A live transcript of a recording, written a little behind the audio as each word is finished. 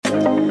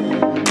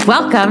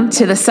Welcome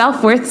to the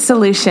Self-Worth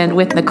Solution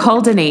with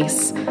Nicole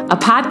Denise, a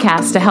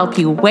podcast to help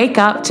you wake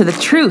up to the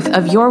truth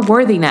of your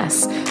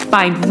worthiness,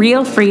 find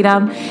real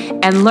freedom,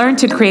 and learn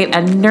to create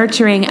a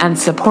nurturing and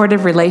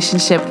supportive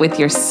relationship with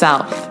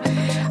yourself.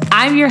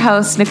 I'm your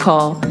host,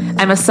 Nicole.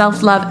 I'm a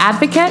self-love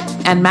advocate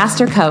and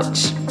master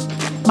coach.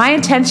 My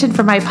intention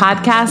for my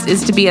podcast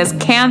is to be as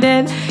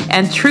candid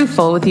and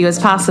truthful with you as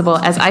possible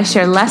as I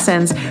share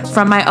lessons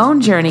from my own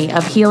journey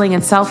of healing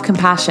and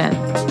self-compassion.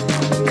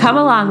 Come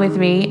along with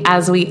me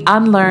as we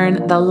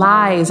unlearn the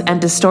lies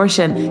and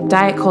distortion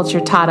diet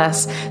culture taught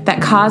us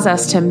that cause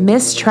us to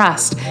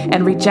mistrust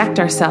and reject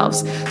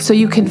ourselves so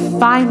you can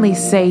finally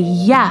say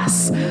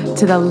yes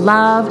to the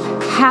love,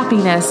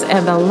 happiness,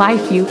 and the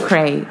life you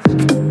crave.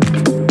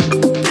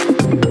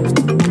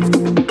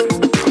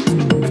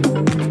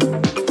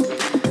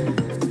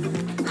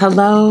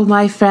 Hello,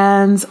 my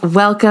friends.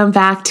 Welcome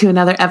back to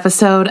another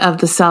episode of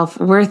the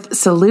Self-Worth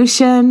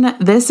Solution.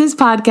 This is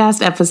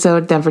podcast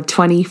episode number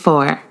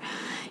 24.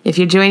 If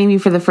you're joining me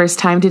for the first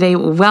time today,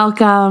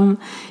 welcome.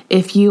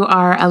 If you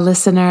are a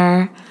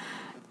listener,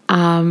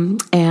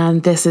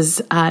 and this is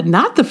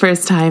not the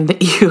first time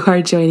that you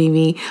are joining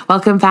me,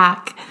 welcome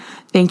back.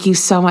 Thank you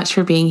so much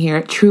for being here.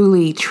 It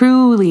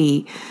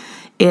truly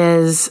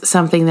is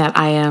something that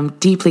I am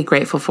deeply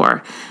grateful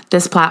for.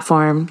 This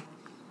platform,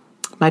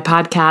 my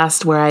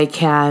podcast, where I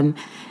can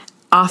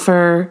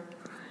offer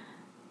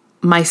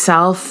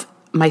myself,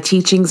 my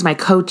teachings, my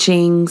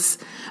coachings,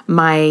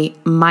 my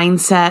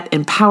mindset,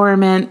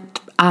 empowerment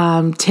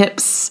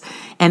tips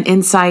and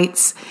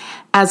insights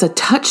as a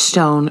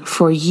touchstone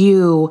for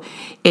you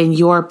in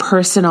your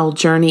personal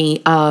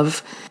journey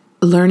of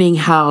learning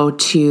how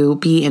to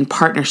be in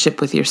partnership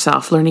with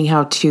yourself, learning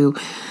how to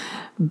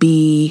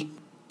be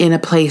in a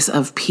place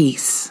of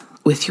peace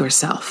with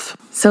yourself.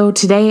 So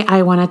today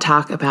I want to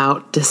talk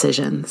about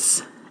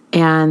decisions,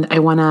 and I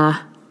want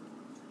to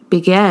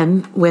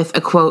begin with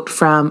a quote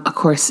from A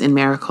Course in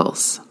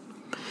Miracles.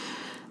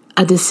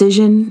 A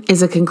decision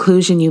is a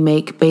conclusion you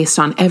make based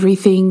on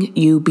everything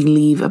you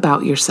believe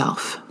about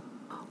yourself.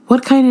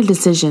 What kind of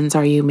decisions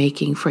are you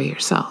making for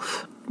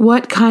yourself?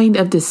 What kind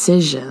of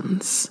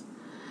decisions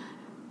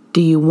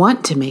do you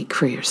want to make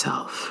for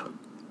yourself?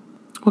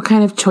 What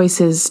kind of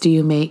choices do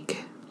you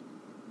make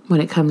when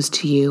it comes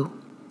to you?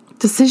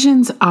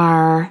 Decisions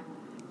are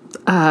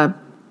a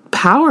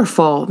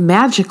powerful,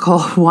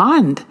 magical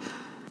wand.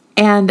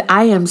 And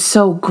I am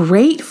so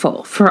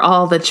grateful for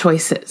all the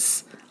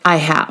choices I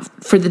have,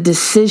 for the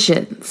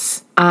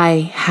decisions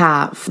I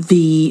have,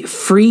 the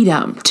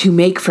freedom to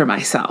make for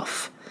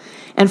myself,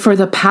 and for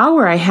the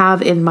power I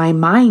have in my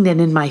mind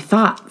and in my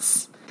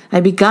thoughts. I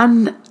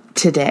begun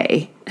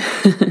today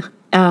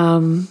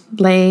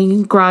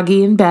laying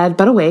groggy in bed,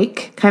 but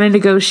awake, kind of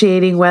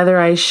negotiating whether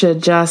I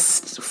should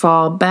just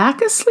fall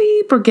back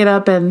asleep or get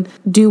up and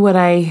do what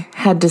I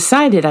had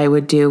decided I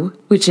would do,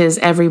 which is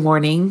every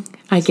morning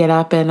I get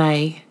up and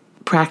I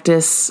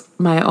practice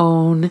my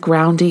own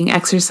grounding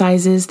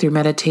exercises through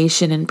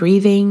meditation and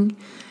breathing,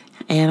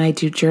 and I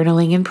do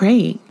journaling and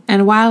praying.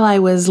 And while I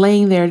was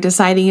laying there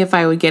deciding if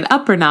I would get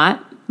up or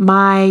not,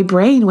 my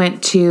brain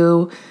went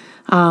to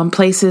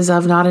places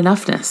of not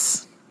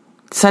enoughness.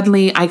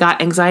 Suddenly, I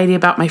got anxiety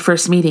about my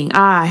first meeting.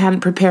 I hadn't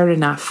prepared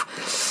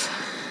enough.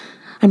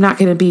 I'm not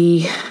going to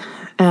be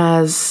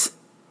as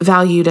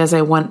valued as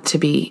I want to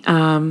be.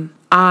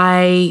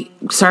 I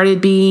started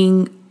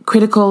being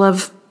critical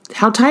of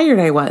how tired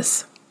I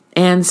was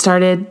and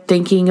started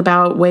thinking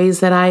about ways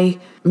that I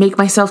make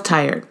myself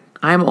tired.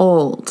 I'm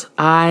old.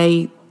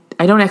 I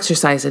don't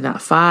exercise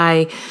enough.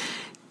 I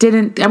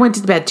went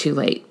to bed too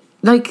late.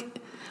 Like,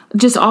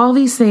 just all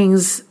these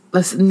things,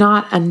 that's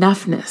not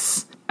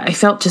enoughness. I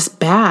felt just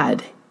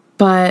bad,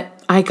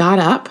 but I got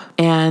up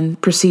and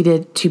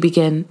proceeded to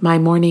begin my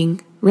morning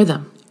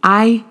rhythm.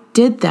 I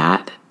did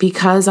that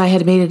because I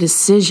had made a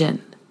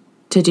decision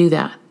to do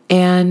that.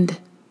 And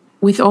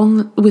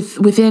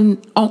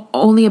within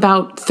only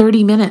about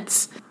 30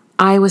 minutes,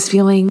 I was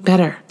feeling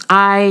better.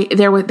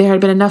 There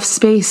had been enough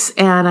space,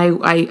 and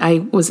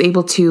I was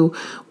able to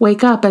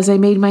wake up as I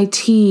made my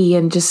tea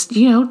and just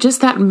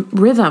that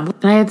rhythm.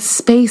 And I had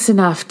space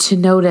enough to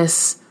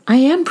notice I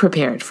am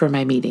prepared for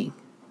my meeting.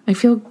 I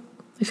feel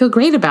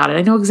great about it.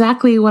 I know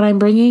exactly what I'm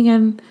bringing,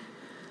 and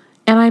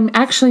I'm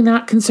actually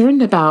not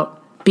concerned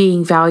about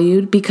being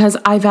valued because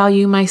I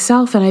value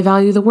myself and I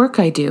value the work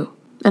I do.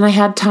 And I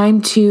had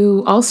time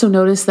to also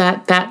notice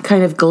that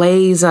kind of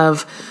glaze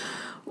of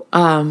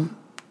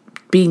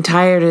being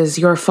tired is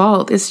your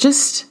fault. It's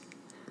just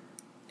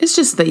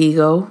the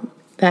ego,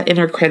 that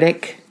inner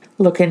critic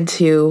looking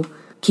to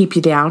keep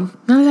you down.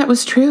 None of that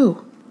was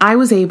true. I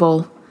was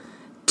able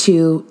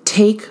to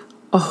take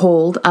a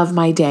hold of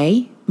my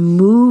day,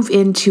 move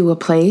into a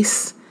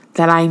place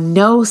that I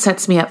know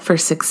sets me up for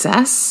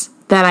success,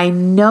 that I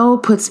know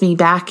puts me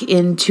back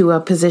into a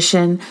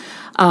position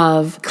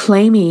of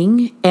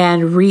claiming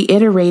and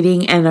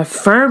reiterating and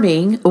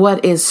affirming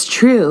what is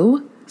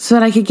true so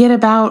that I could get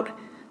about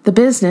the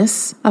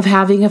business of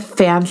having a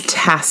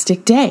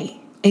fantastic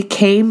day. It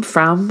came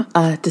from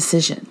a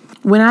decision.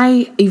 When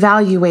I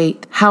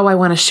evaluate how I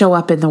want to show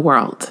up in the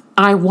world,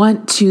 I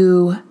want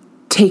to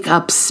take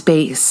up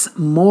space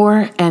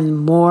more and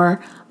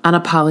more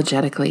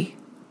unapologetically.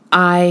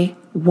 I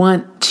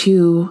want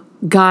to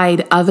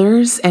guide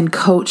others and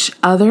coach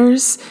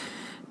others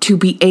to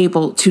be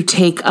able to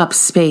take up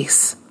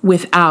space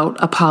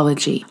without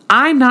apology.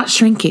 I'm not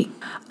shrinking.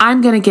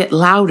 I'm going to get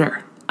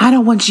louder. I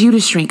don't want you to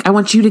shrink. I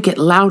want you to get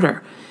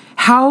louder.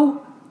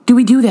 How do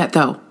we do that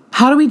though?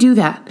 How do we do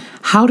that?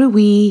 How do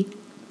we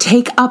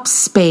take up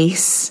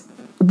space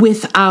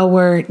with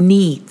our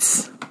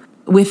needs,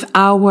 with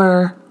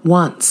our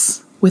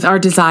wants, with our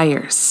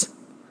desires?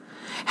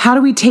 How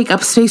do we take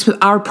up space with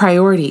our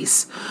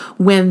priorities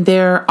when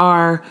there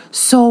are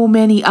so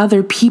many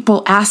other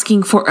people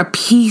asking for a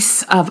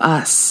piece of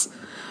us?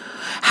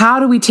 How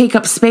do we take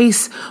up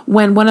space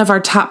when one of our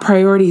top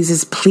priorities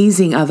is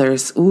pleasing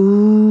others?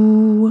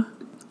 Ooh,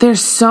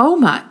 there's so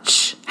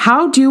much.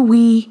 How do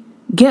we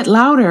get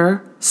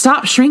louder,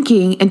 stop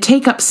shrinking, and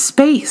take up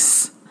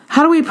space?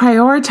 How do we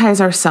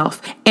prioritize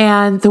ourselves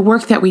and the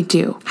work that we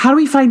do? How do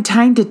we find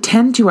time to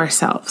tend to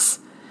ourselves,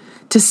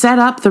 to set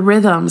up the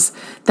rhythms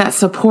that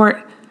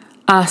support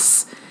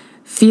us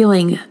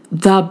feeling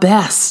the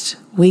best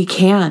we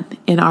can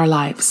in our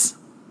lives?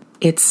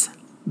 It's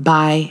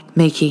by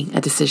making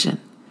a decision.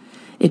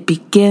 It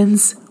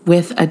begins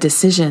with a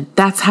decision.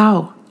 That's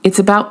how. It's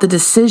about the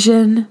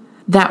decision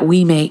that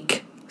we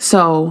make.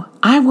 So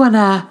I want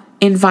to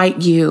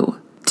invite you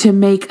to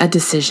make a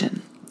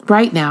decision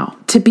right now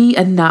to be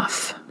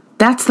enough.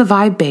 That's the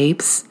vibe,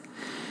 babes.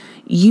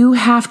 You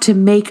have to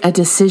make a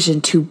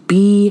decision to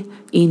be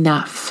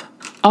enough.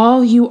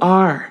 All you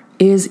are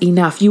is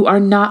enough. You are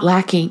not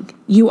lacking.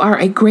 You are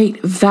a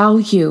great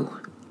value.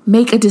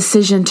 Make a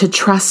decision to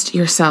trust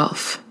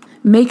yourself.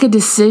 Make a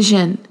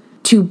decision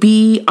to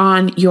be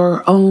on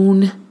your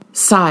own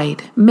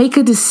side. Make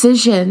a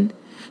decision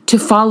to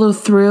follow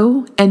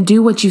through and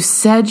do what you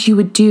said you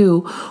would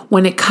do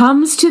when it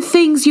comes to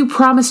things you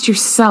promised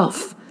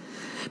yourself,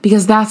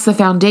 because that's the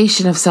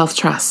foundation of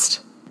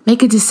self-trust.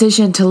 Make a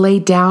decision to lay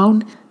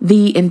down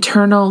the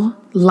internal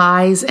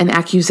lies and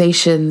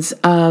accusations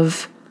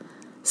of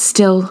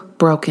still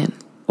broken,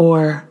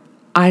 or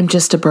I'm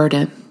just a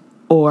burden,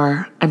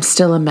 or I'm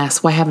still a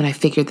mess. Why haven't I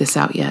figured this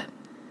out yet?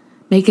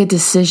 Make a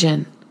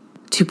decision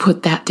to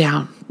put that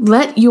down.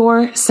 Let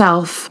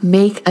yourself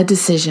make a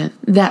decision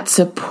that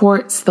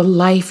supports the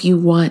life you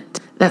want,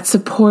 that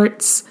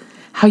supports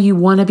how you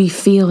want to be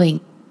feeling.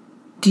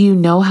 Do you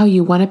know how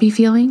you want to be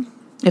feeling?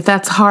 If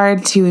that's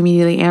hard to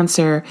immediately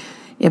answer,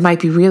 it might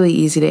be really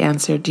easy to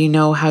answer. Do you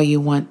know how you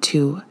want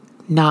to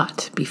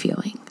not be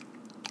feeling?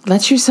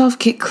 Let yourself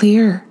get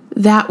clear.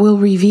 That will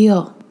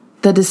reveal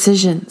the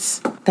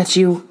decisions that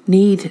you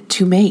need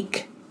to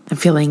make. I'm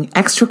feeling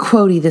extra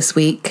quotey this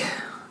week,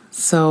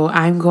 so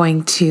I'm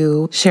going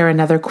to share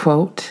another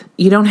quote.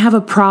 You don't have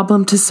a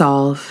problem to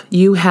solve.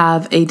 You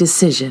have a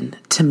decision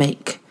to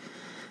make.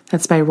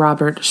 That's by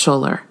Robert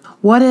Schuller.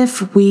 What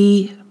if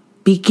we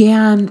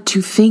began to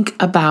think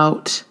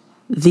about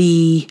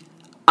the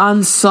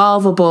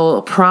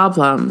unsolvable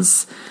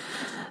problems,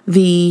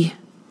 the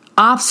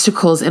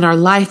obstacles in our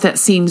life that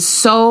seem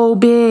so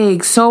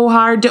big, so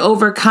hard to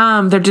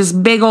overcome? They're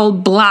just big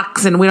old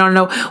blocks and we don't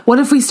know. What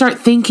if we start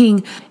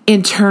thinking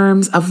in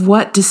terms of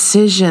what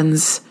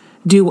decisions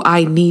do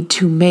I need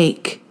to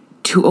make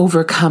to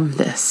overcome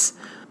this?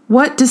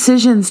 What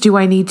decisions do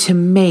I need to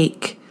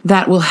make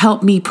that will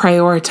help me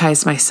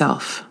prioritize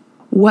myself?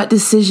 What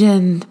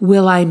decision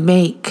will I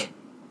make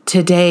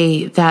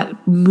today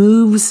that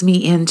moves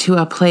me into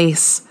a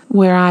place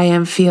where I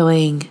am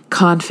feeling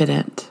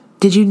confident?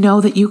 Did you know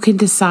that you can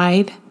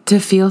decide to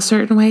feel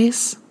certain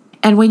ways?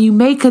 And when you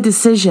make a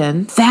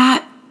decision,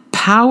 that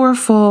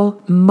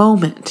powerful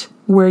moment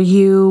where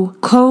you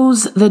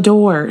close the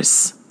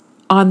doors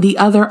on the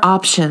other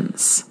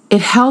options,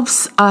 it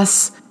helps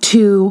us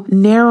to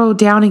narrow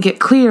down and get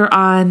clear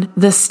on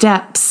the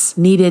steps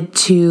needed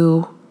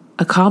to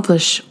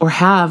accomplish or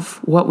have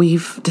what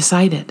we've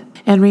decided.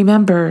 And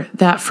remember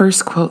that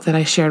first quote that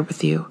I shared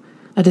with you.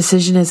 A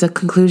decision is a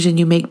conclusion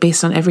you make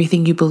based on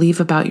everything you believe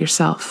about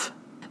yourself.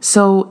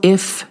 So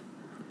if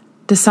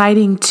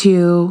deciding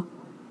to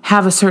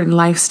have a certain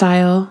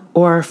lifestyle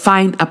or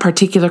find a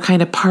particular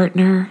kind of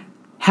partner,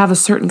 have a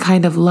certain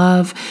kind of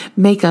love,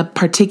 make a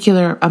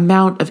particular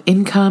amount of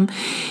income,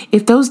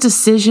 if those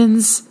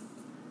decisions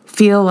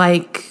feel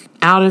like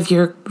out of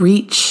your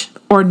reach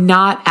or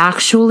not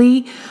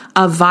actually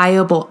a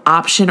viable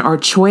option or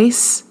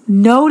choice,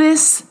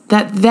 notice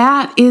that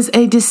that is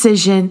a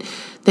decision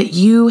that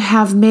you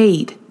have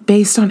made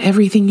based on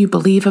everything you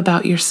believe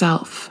about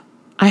yourself.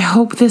 I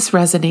hope this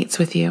resonates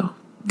with you.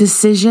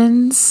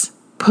 Decisions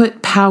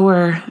put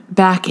power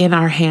back in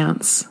our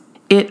hands.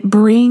 It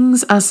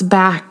brings us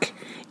back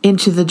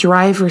into the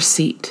driver's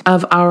seat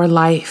of our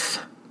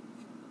life,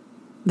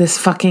 this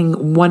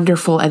fucking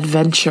wonderful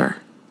adventure.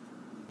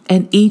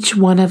 And each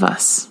one of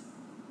us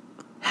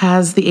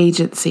has the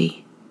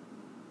agency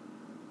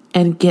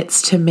and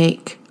gets to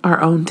make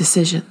our own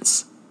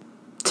decisions.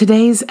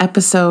 Today's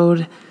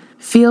episode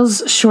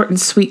feels short and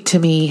sweet to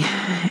me,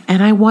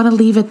 and I want to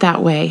leave it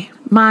that way.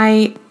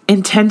 My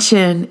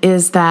intention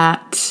is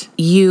that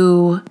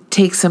you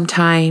take some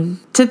time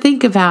to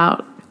think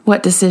about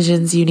what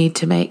decisions you need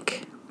to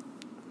make,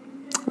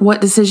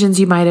 what decisions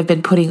you might have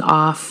been putting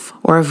off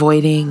or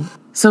avoiding.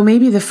 So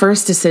maybe the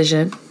first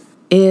decision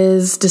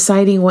is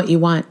deciding what you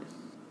want.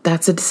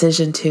 That's a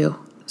decision too.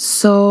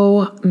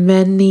 So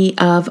many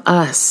of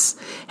us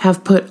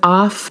have put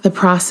off the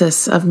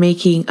process of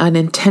making an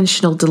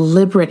intentional,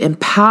 deliberate,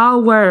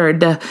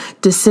 empowered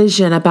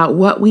decision about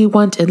what we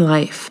want in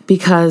life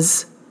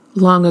because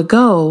long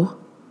ago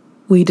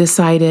we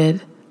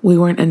decided we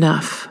weren't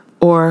enough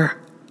or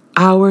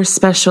our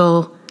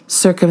special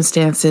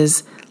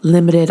circumstances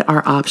limited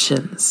our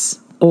options,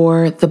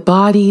 or the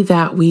body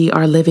that we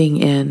are living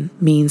in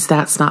means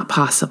that's not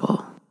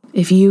possible.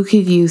 If you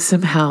could use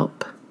some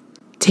help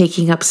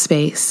taking up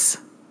space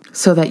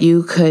so that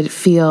you could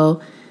feel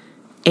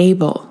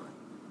able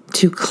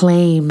to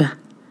claim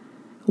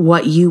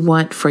what you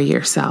want for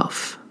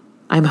yourself,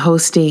 I'm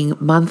hosting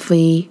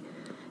monthly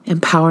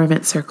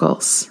empowerment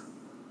circles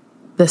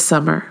this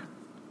summer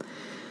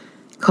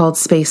called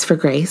Space for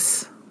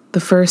Grace.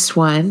 The first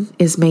one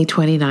is May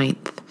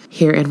 29th.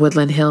 Here in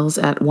Woodland Hills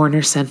at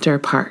Warner Center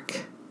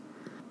Park.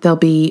 There'll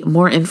be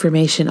more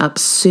information up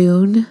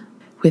soon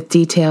with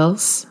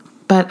details,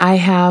 but I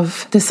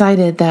have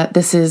decided that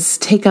this is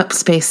Take Up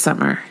Space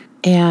Summer,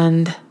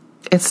 and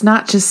it's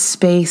not just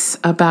space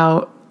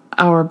about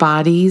our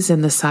bodies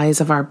and the size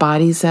of our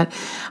bodies, that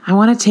I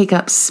want to take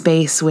up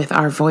space with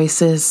our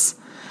voices,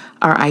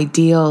 our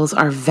ideals,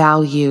 our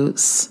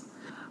values,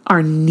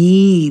 our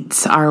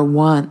needs, our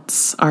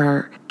wants,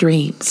 our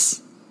dreams.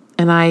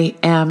 And I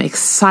am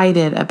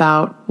excited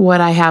about what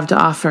I have to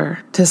offer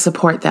to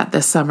support that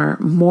this summer.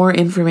 More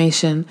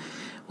information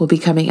will be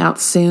coming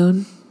out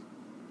soon.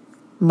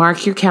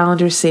 Mark your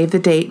calendar, save the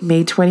date,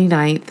 May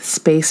 29th,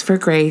 Space for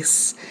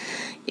Grace,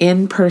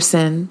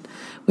 in-person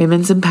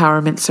women's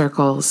empowerment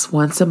circles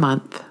once a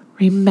month.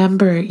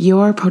 Remember,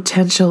 your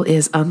potential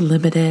is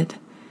unlimited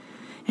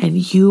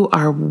and you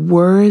are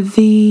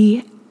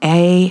worthy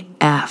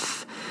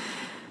AF.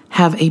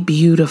 Have a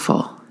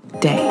beautiful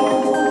day.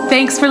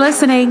 Thanks for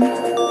listening.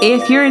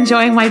 If you're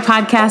enjoying my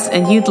podcast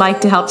and you'd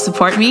like to help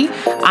support me,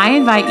 I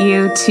invite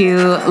you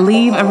to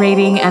leave a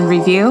rating and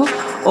review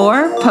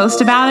or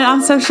post about it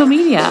on social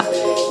media.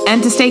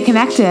 And to stay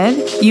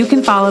connected, you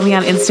can follow me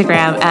on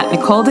Instagram at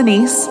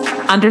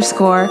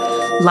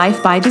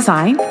NicoleDenise_Life by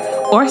Design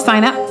or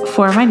sign up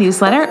for my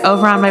newsletter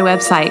over on my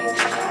website,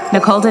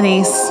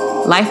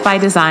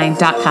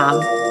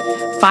 NicoleDeniseLifeByDesign.com.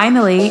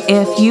 Finally,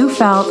 if you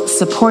felt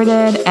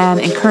supported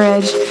and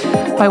encouraged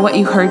by what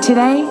you heard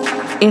today,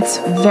 it's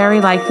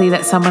very likely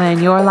that someone in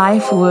your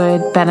life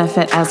would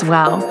benefit as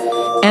well.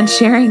 And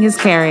sharing is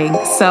caring.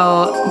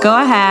 So go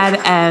ahead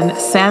and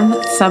send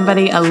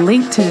somebody a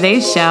link to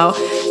today's show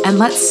and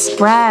let's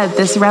spread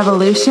this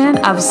revolution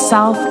of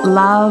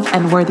self-love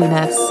and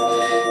worthiness.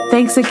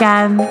 Thanks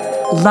again.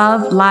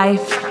 Love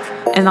life.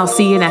 And I'll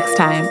see you next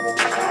time.